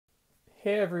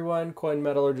Hey everyone,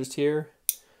 coinmetallurgist here.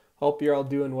 Hope you're all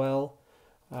doing well.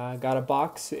 Got a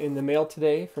box in the mail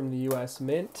today from the US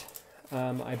Mint.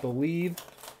 I believe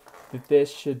that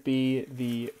this should be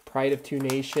the Pride of Two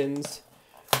Nations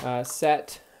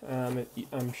set.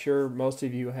 I'm sure most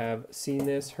of you have seen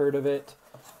this, heard of it.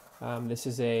 This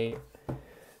is a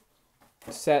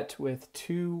set with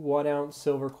two 1 ounce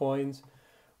silver coins,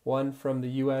 one from the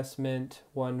US Mint,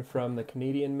 one from the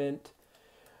Canadian Mint.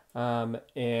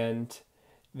 And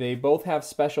they both have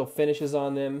special finishes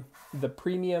on them. The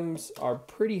premiums are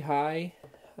pretty high.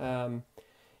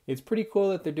 It's pretty cool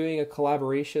that they're doing a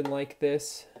collaboration like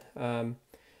this. I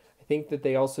think that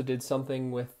they also did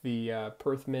something with the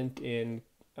Perth Mint in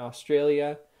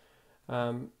Australia.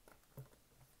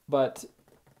 But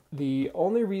the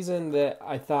only reason that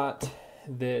I thought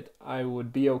that I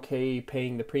would be okay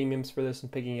paying the premiums for this and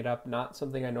picking it up, not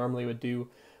something I normally would do,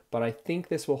 but I think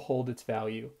this will hold its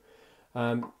value.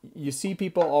 You see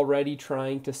people already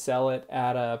trying to sell it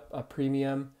at a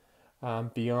premium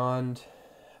beyond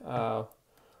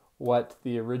what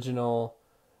the original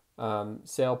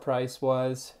sale price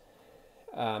was.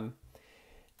 Don't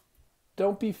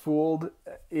be fooled.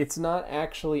 It's not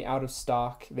actually out of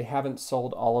stock. They haven't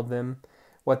sold all of them.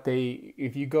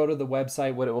 If you go to the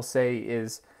website, what it will say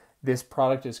is this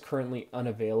product is currently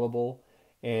unavailable.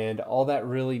 And all that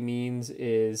really means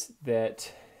is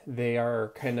that they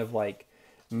are kind of like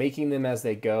making them as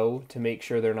they go to make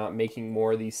sure they're not making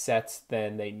more of these sets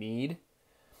than they need.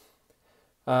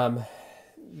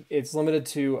 It's limited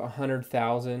to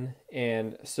 100,000,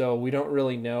 and so we don't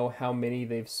really know how many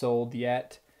they've sold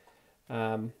yet.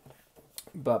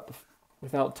 But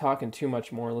without talking too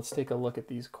much more, let's take a look at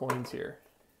these coins here.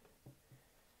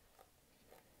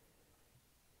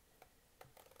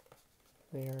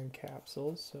 They are in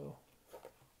capsules, so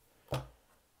let's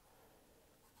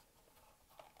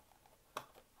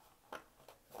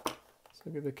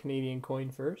look at the Canadian coin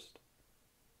first.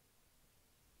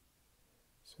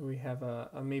 So we have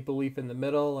a maple leaf in the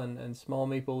middle and small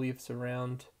maple leaves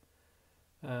around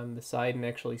the side, and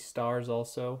actually stars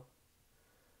also.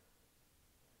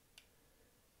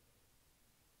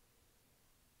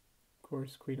 Of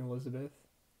course, Queen Elizabeth.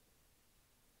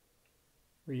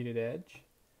 Reeded edge.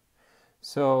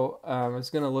 So I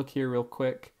was going to look here real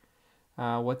quick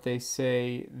what they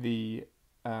say the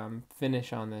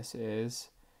finish on this is.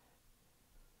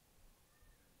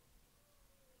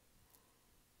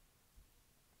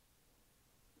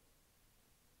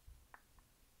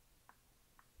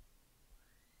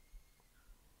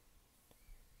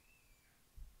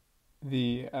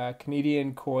 The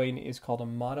Canadian coin is called a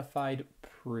modified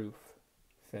proof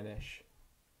finish.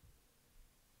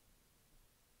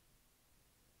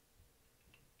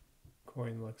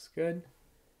 Coin looks good.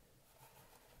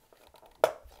 See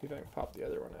if I can pop the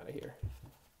other one out of here.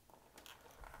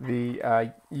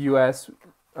 The US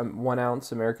 1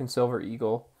 ounce American Silver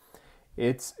Eagle.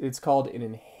 It's called an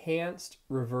enhanced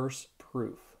reverse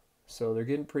proof. So they're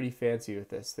getting pretty fancy with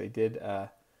this. They did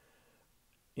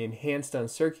enhanced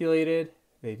uncirculated,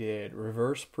 they did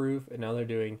reverse proof, and now they're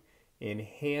doing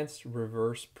enhanced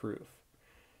reverse proof.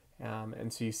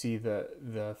 And so you see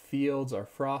the fields are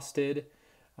frosted.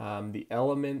 The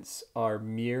elements are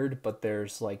mirrored, but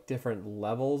there's like different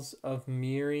levels of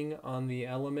mirroring on the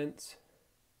elements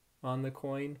on the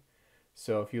coin.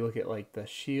 So if you look at like the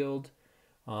shield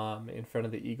in front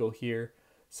of the eagle here,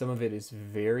 some of it is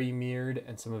very mirrored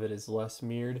and some of it is less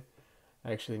mirrored.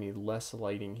 I actually need less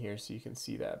lighting here so you can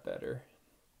see that better.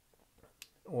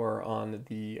 Or on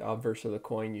the obverse of the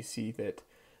coin, you see that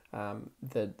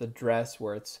the dress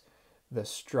where it's the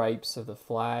stripes of the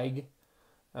flag,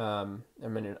 I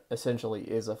mean, it essentially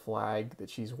is a flag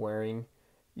that she's wearing.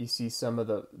 You see some of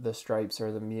the stripes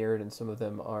are the mirrored and some of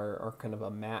them are kind of a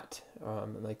matte,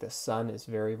 like the sun is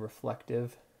very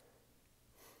reflective.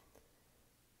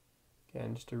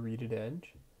 Again, just a reeded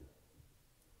edge.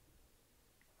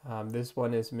 This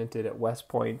one is minted at West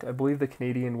Point. I believe the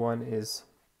Canadian one is,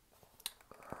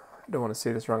 I don't want to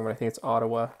say this wrong, but I think it's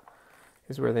Ottawa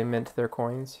is where they mint their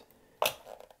coins.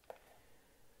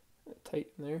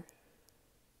 Tighten there.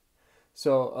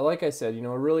 So like I said, a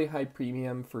really high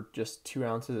premium for just 2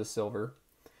 ounces of silver.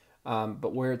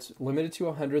 But where it's limited to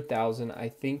 100,000, I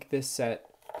think this set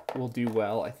will do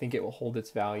well. I think it will hold its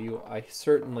value. I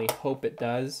certainly hope it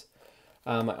does.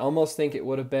 I almost think it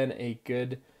would have been a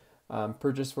good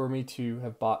purchase for me to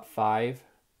have bought 5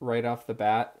 right off the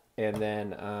bat and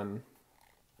then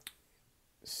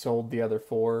sold the other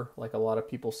 4 like a lot of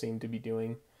people seem to be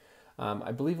doing.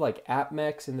 I believe like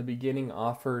AppMex in the beginning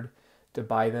offered to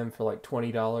buy them for like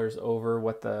 $20 over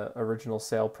what the original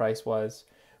sale price was,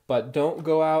 But don't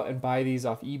go out and buy these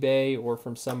off eBay or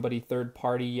from somebody third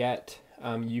party yet.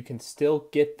 You can still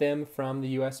get them from the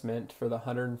US Mint for the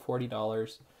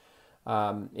 $140.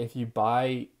 If you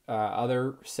buy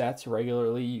other sets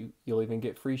regularly, you'll even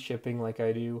get free shipping like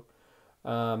I do.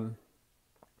 And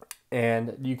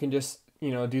you can just,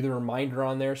 do the reminder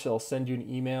on there, so it'll send you an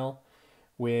email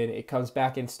when it comes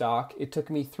back in stock. It took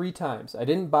me 3 times. I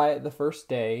didn't buy it the first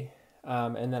day,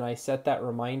 and then I set that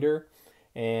reminder,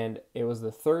 and it was the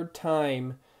 3rd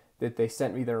time that they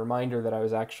sent me the reminder that I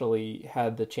was actually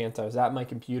had the chance. I was at my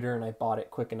computer and I bought it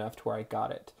quick enough to where I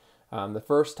got it. The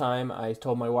first time I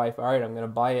told my wife, all right, I'm going to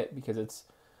buy it because it's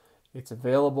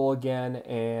available again,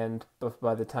 and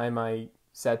by the time I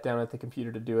sat down at the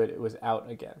computer to do it, it was out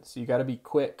again. So you got to be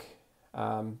quick,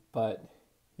 but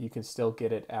you can still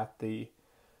get it at the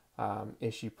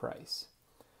issue price.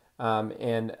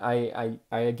 And I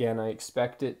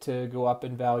expect it to go up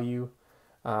in value,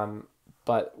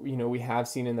 but we have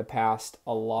seen in the past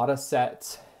a lot of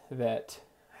sets that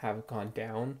have gone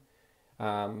down.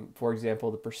 For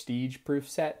example, the prestige proof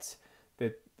sets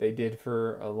that they did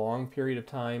for a long period of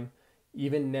time,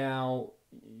 even now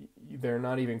they're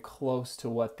not even close to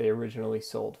what they originally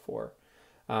sold for.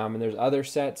 And there's other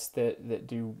sets that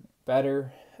do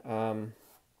better.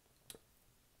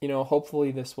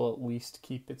 Hopefully this will at least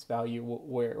keep its value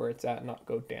where it's at, not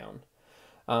go down.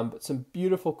 But some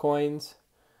beautiful coins,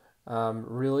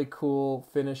 really cool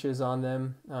finishes on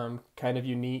them, kind of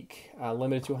unique,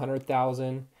 limited to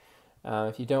 100,000.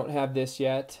 If you don't have this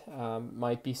yet,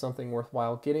 might be something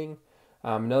worthwhile getting.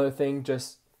 Another thing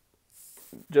just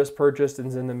purchased and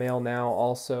is in the mail now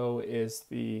also is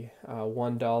the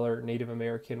 $1 Native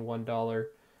American $1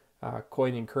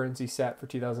 coin and currency set for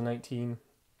 2019.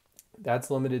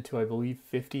 That's limited to, I believe,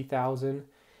 50,000,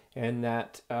 and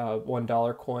that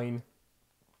 $1 coin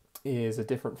is a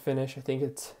different finish. I think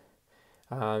it's,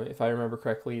 if I remember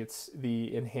correctly, it's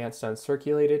the enhanced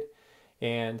uncirculated,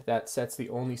 and that set's the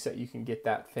only set you can get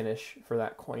that finish for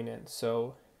that coin in.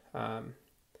 So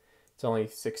it's only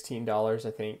 $16,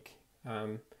 I think.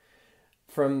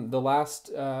 From the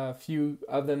last few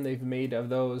of them they've made of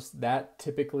those, that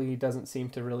typically doesn't seem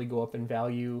to really go up in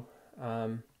value,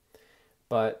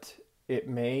 but it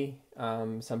may,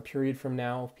 some period from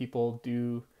now, if people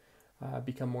do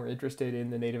become more interested in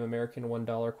the Native American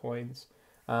 $1 coins.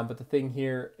 But the thing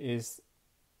here is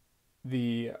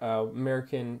the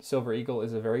American Silver Eagle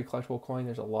is a very collectible coin.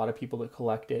 There's a lot of people that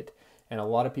collect it, and a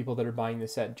lot of people that are buying the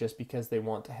set just because they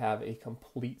want to have a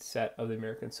complete set of the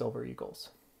American Silver Eagles.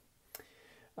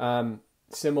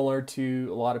 Similar to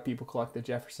a lot of people collect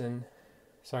the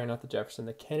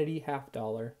Kennedy half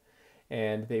dollar,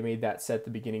 and they made that set at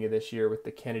the beginning of this year with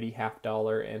the Kennedy half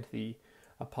dollar and the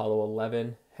Apollo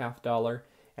 11 half dollar,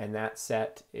 and that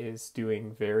set is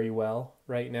doing very well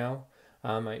right now.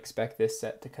 I expect this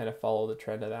set to kind of follow the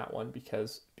trend of that one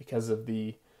because of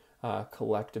the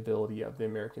collectability of the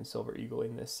American Silver Eagle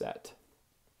in this set.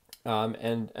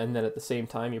 And then at the same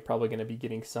time, you're probably going to be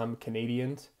getting some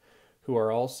Canadians who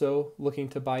are also looking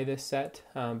to buy this set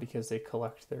because they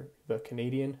collect the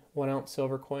Canadian 1 ounce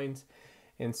silver coins.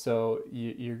 And so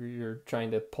you're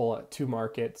trying to pull out 2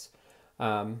 markets.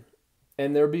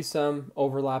 And there'll be some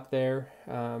overlap there.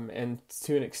 And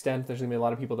to an extent, there's going to be a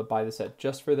lot of people that buy the set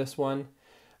just for this one.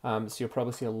 So you'll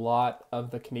probably see a lot of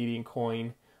the Canadian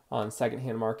coin on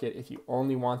secondhand market. If you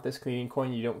only want this Canadian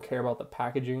coin, you don't care about the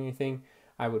packaging or anything,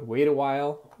 I would wait a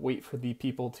while, wait for the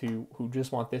people who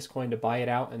just want this coin to buy it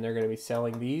out, and they're going to be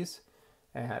selling these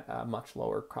at a much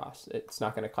lower cost. It's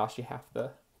not going to cost you half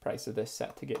the price of this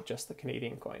set to get just the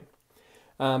Canadian coin.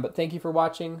 But thank you for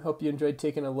watching. Hope you enjoyed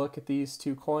taking a look at these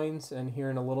 2 coins and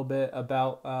hearing a little bit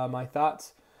about my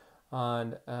thoughts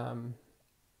on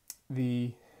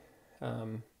the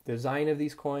design of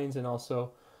these coins and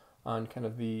also on kind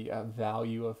of the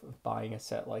value of buying a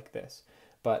set like this.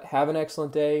 But have an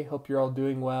excellent day. Hope you're all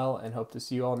doing well and hope to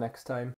see you all next time.